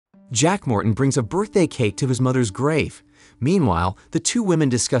Jack Morton brings a birthday cake to his mother's grave. Meanwhile, the two women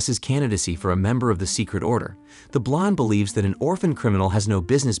discuss his candidacy for a member of the secret order. The blonde believes that an orphan criminal has no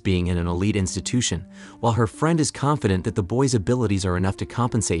business being in an elite institution, while her friend is confident that the boy's abilities are enough to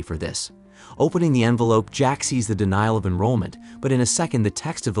compensate for this. Opening the envelope, Jack sees the denial of enrollment, but in a second the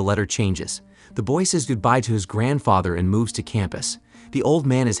text of the letter changes. The boy says goodbye to his grandfather and moves to campus. The old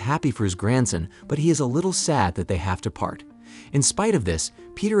man is happy for his grandson, but he is a little sad that they have to part. In spite of this,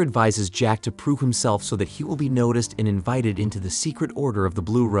 Peter advises Jack to prove himself so that he will be noticed and invited into the secret order of the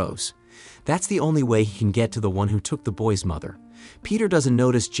Blue Rose. That's the only way he can get to the one who took the boy's mother. Peter doesn't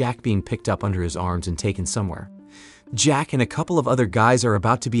notice Jack being picked up under his arms and taken somewhere. Jack and a couple of other guys are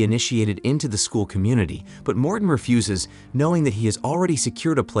about to be initiated into the school community, but Morton refuses, knowing that he has already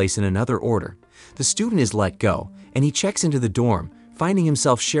secured a place in another order. The student is let go, and he checks into the dorm, finding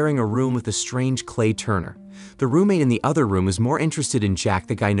himself sharing a room with a strange Clay Turner. The roommate in the other room is more interested in Jack.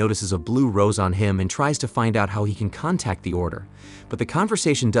 The guy notices a blue rose on him and tries to find out how he can contact the order. But the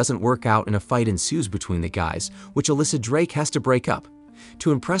conversation doesn't work out and a fight ensues between the guys, which Alyssa Drake has to break up.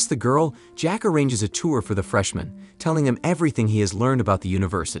 To impress the girl, Jack arranges a tour for the freshman, telling him everything he has learned about the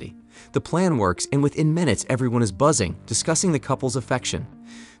university. The plan works, and within minutes everyone is buzzing, discussing the couple's affection.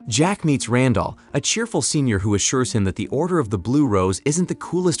 Jack meets Randall, a cheerful senior who assures him that the Order of the Blue Rose isn't the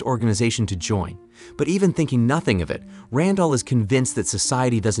coolest organization to join. But even thinking nothing of it, Randall is convinced that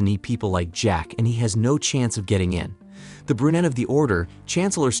society doesn't need people like Jack and he has no chance of getting in. The brunette of the Order,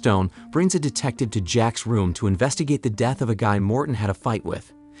 Chancellor Stone, brings a detective to Jack's room to investigate the death of a guy Morton had a fight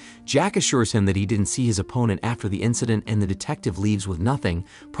with. Jack assures him that he didn't see his opponent after the incident, and the detective leaves with nothing,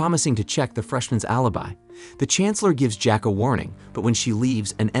 promising to check the freshman's alibi. The Chancellor gives Jack a warning, but when she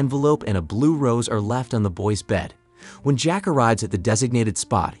leaves, an envelope and a blue rose are left on the boy's bed. When Jack arrives at the designated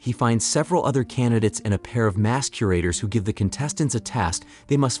spot, he finds several other candidates and a pair of mask curators who give the contestants a task.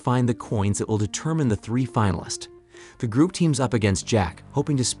 They must find the coins that will determine the three finalists. The group teams up against Jack,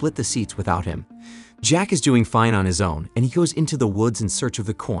 hoping to split the seats without him. Jack is doing fine on his own, and he goes into the woods in search of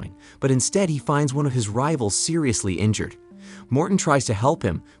the coin, but instead he finds one of his rivals seriously injured. Morton tries to help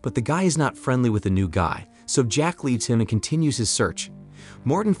him, but the guy is not friendly with the new guy, so Jack leaves him and continues his search.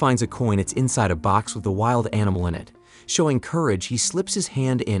 Morton finds a coin. It's inside a box with a wild animal in it. Showing courage, he slips his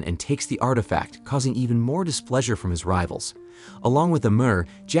hand in and takes the artifact, causing even more displeasure from his rivals. Along with the mirror,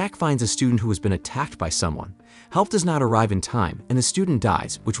 Jack finds a student who has been attacked by someone. Help does not arrive in time, and the student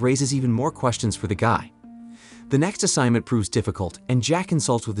dies, which raises even more questions for the guy. The next assignment proves difficult, and Jack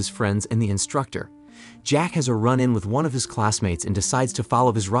consults with his friends and the instructor. Jack has a run-in with one of his classmates and decides to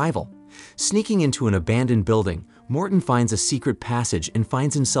follow his rival. Sneaking into an abandoned building, Morton finds a secret passage and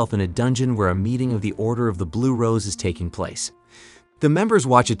finds himself in a dungeon where a meeting of the Order of the Blue Rose is taking place. The members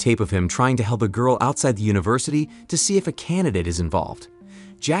watch a tape of him trying to help a girl outside the university to see if a candidate is involved.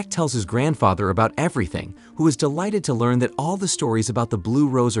 Jack tells his grandfather about everything, who is delighted to learn that all the stories about the Blue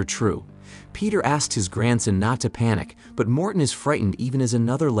Rose are true. Peter asks his grandson not to panic, but Morton is frightened even as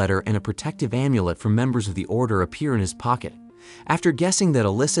another letter and a protective amulet from members of the Order appear in his pocket. After guessing that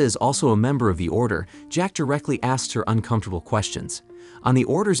Alyssa is also a member of the Order, Jack directly asks her uncomfortable questions. On the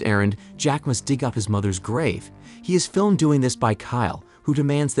Order's errand, Jack must dig up his mother's grave. He is filmed doing this by Kyle, who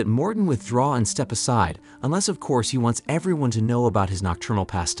demands that Morton withdraw and step aside, unless of course he wants everyone to know about his nocturnal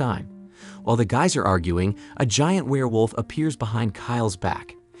pastime. While the guys are arguing, a giant werewolf appears behind Kyle's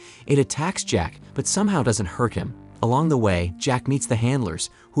back. It attacks Jack, but somehow doesn't hurt him. Along the way, Jack meets the handlers,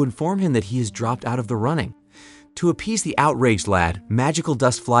 who inform him that he has dropped out of the running. To appease the outraged lad, magical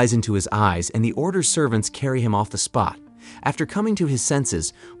dust flies into his eyes and the Order's servants carry him off the spot. After coming to his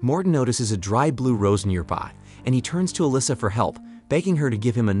senses, Morton notices a dry blue rose nearby, and he turns to Alyssa for help, begging her to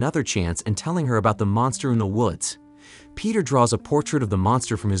give him another chance and telling her about the monster in the woods. Peter draws a portrait of the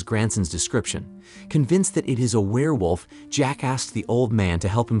monster from his grandson's description. Convinced that it is a werewolf, Jack asks the old man to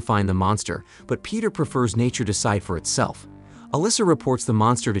help him find the monster, but Peter prefers nature decide for itself. Alyssa reports the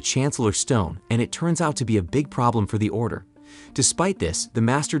monster to Chancellor Stone, and it turns out to be a big problem for the Order. Despite this, the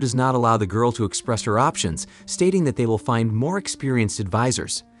Master does not allow the girl to express her options, stating that they will find more experienced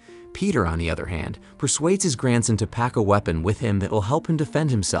advisors. Peter, on the other hand, persuades his grandson to pack a weapon with him that will help him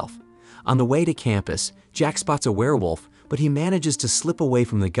defend himself. On the way to campus, Jack spots a werewolf, but he manages to slip away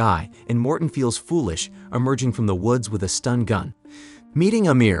from the guy, and Morton feels foolish, emerging from the woods with a stun gun. Meeting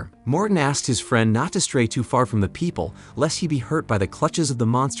Amir, Morton asks his friend not to stray too far from the people, lest he be hurt by the clutches of the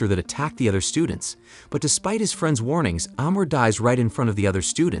monster that attacked the other students. But despite his friend's warnings, Amir dies right in front of the other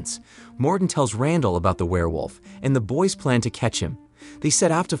students. Morton tells Randall about the werewolf, and the boys plan to catch him. They set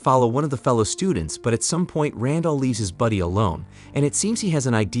out to follow one of the fellow students, but at some point Randall leaves his buddy alone, and it seems he has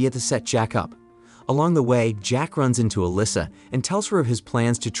an idea to set Jack up. Along the way, Jack runs into Alyssa and tells her of his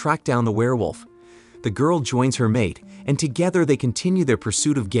plans to track down the werewolf. The girl joins her mate, and together they continue their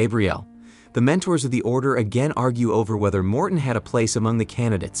pursuit of Gabrielle. The mentors of the Order again argue over whether Morton had a place among the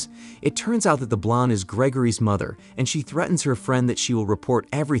candidates. It turns out that the blonde is Gregory's mother, and she threatens her friend that she will report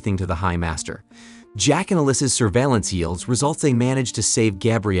everything to the High Master. Jack and Alyssa's surveillance yields results they manage to save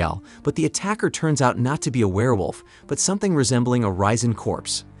Gabrielle, but the attacker turns out not to be a werewolf, but something resembling a risen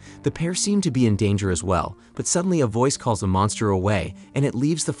corpse. The pair seem to be in danger as well, but suddenly a voice calls the monster away, and it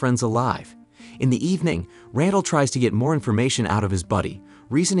leaves the friends alive. In the evening, Randall tries to get more information out of his buddy.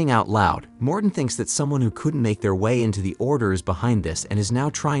 Reasoning out loud, Morton thinks that someone who couldn't make their way into the Order is behind this and is now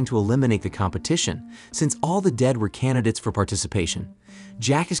trying to eliminate the competition, since all the dead were candidates for participation.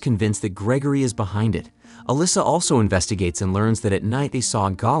 Jack is convinced that Gregory is behind it. Alyssa also investigates and learns that at night they saw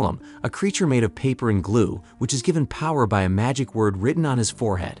a golem, a creature made of paper and glue, which is given power by a magic word written on his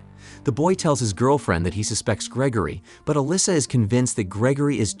forehead. The boy tells his girlfriend that he suspects Gregory, but Alyssa is convinced that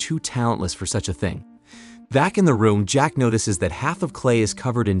Gregory is too talentless for such a thing. Back in the room, Jack notices that half of Clay is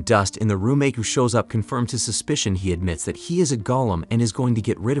covered in dust, and the roommate who shows up confirms his suspicion. He admits that he is a golem and is going to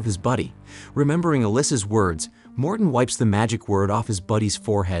get rid of his buddy. Remembering Alyssa's words, Morton wipes the magic word off his buddy's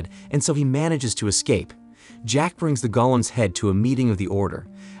forehead, and so he manages to escape. Jack brings the golem's head to a meeting of the Order.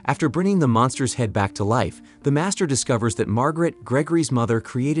 After bringing the monster's head back to life, the Master discovers that Margaret, Gregory's mother,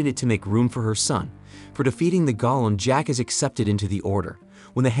 created it to make room for her son. For defeating the golem, Jack is accepted into the Order.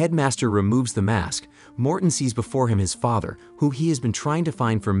 When the headmaster removes the mask, Morton sees before him his father, who he has been trying to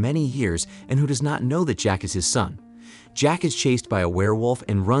find for many years and who does not know that Jack is his son. Jack is chased by a werewolf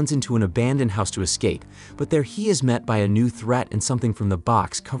and runs into an abandoned house to escape, but there he is met by a new threat, and something from the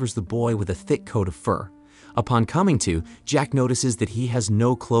box covers the boy with a thick coat of fur. Upon coming to, Jack notices that he has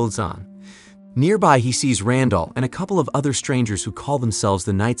no clothes on. Nearby, he sees Randall and a couple of other strangers who call themselves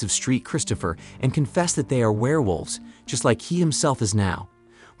the Knights of Street Christopher and confess that they are werewolves, just like he himself is now.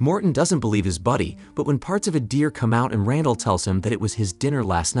 Morton doesn't believe his buddy, but when parts of a deer come out and Randall tells him that it was his dinner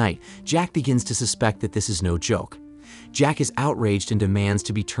last night, Jack begins to suspect that this is no joke. Jack is outraged and demands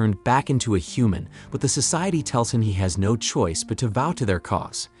to be turned back into a human, but the society tells him he has no choice but to vow to their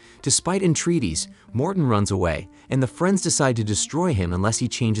cause. Despite entreaties, Morton runs away, and the friends decide to destroy him unless he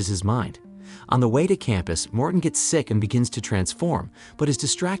changes his mind. On the way to campus, Morton gets sick and begins to transform, but is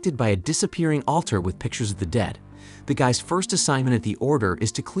distracted by a disappearing altar with pictures of the dead. The guy's first assignment at the Order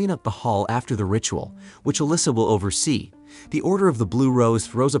is to clean up the hall after the ritual, which Alyssa will oversee. The Order of the Blue Rose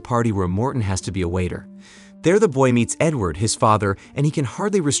throws a party where Morton has to be a waiter. There the boy meets Edward, his father, and he can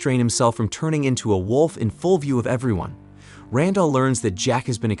hardly restrain himself from turning into a wolf in full view of everyone. Randall learns that Jack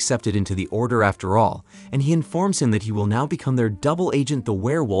has been accepted into the Order after all, and he informs him that he will now become their double agent, the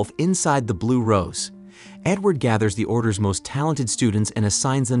werewolf, inside the Blue Rose. Edward gathers the Order's most talented students and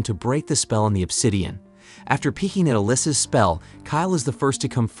assigns them to break the spell on the obsidian. After peeking at Alyssa's spell, Kyle is the first to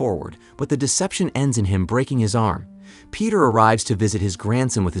come forward, but the deception ends in him breaking his arm. Peter arrives to visit his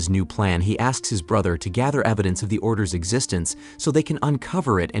grandson with his new plan. He asks his brother to gather evidence of the Order's existence so they can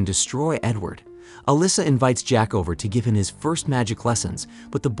uncover it and destroy Edward. Alyssa invites Jack over to give him his first magic lessons,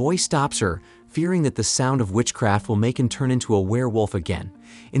 but the boy stops her, fearing that the sound of witchcraft will make him turn into a werewolf again.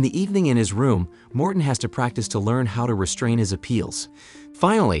 In the evening in his room, Morton has to practice to learn how to restrain his appeals.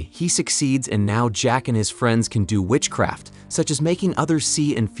 Finally, he succeeds, and now Jack and his friends can do witchcraft, such as making others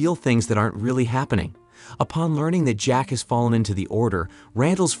see and feel things that aren't really happening. Upon learning that Jack has fallen into the Order,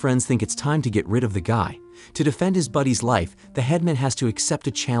 Randall's friends think it's time to get rid of the guy. To defend his buddy's life, the headman has to accept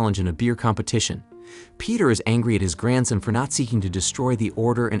a challenge in a beer competition. Peter is angry at his grandson for not seeking to destroy the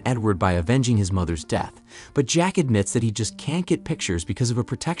Order and Edward by avenging his mother's death, but Jack admits that he just can't get pictures because of a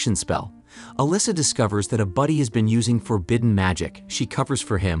protection spell. Alyssa discovers that a buddy has been using forbidden magic. She covers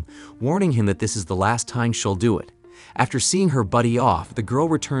for him, warning him that this is the last time she'll do it. After seeing her buddy off, the girl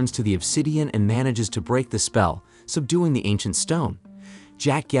returns to the obsidian and manages to break the spell, subduing the ancient stone.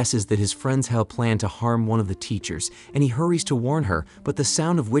 Jack guesses that his friends have a plan to harm one of the teachers, and he hurries to warn her, but the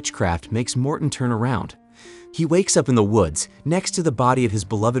sound of witchcraft makes Morton turn around. He wakes up in the woods, next to the body of his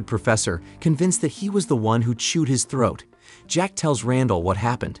beloved professor, convinced that he was the one who chewed his throat. Jack tells Randall what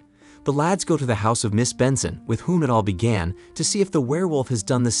happened. The lads go to the house of Miss Benson, with whom it all began, to see if the werewolf has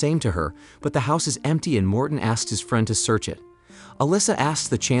done the same to her, but the house is empty and Morton asks his friend to search it. Alyssa asks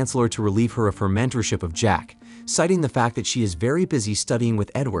the Chancellor to relieve her of her mentorship of Jack, citing the fact that she is very busy studying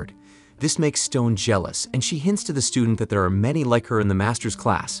with Edward. This makes Stone jealous, and she hints to the student that there are many like her in the master's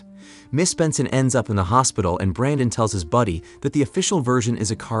class. Miss Benson ends up in the hospital, and Brandon tells his buddy that the official version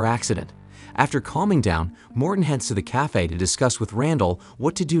is a car accident. After calming down, Morton heads to the cafe to discuss with Randall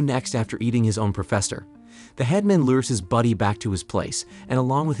what to do next after eating his own professor. The headman lures his buddy back to his place, and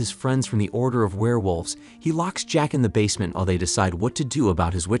along with his friends from the Order of Werewolves, he locks Jack in the basement while they decide what to do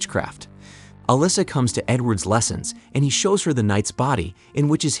about his witchcraft. Alyssa comes to Edward's lessons, and he shows her the knight's body, in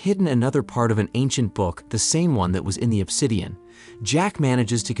which is hidden another part of an ancient book, the same one that was in the obsidian. Jack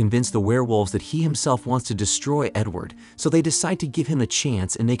manages to convince the werewolves that he himself wants to destroy Edward, so they decide to give him a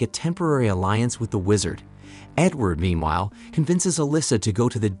chance and make a temporary alliance with the wizard. Edward, meanwhile, convinces Alyssa to go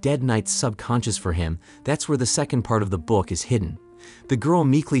to the dead knight's subconscious for him. That's where the second part of the book is hidden. The girl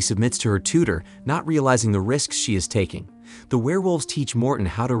meekly submits to her tutor, not realizing the risks she is taking. The werewolves teach Morton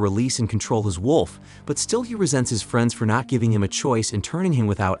how to release and control his wolf, but still he resents his friends for not giving him a choice and turning him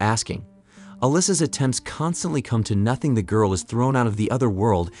without asking. Alyssa's attempts constantly come to nothing. The girl is thrown out of the other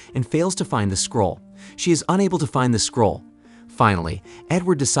world and fails to find the scroll. She is unable to find the scroll. Finally,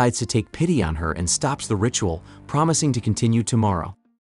 Edward decides to take pity on her and stops the ritual, promising to continue tomorrow.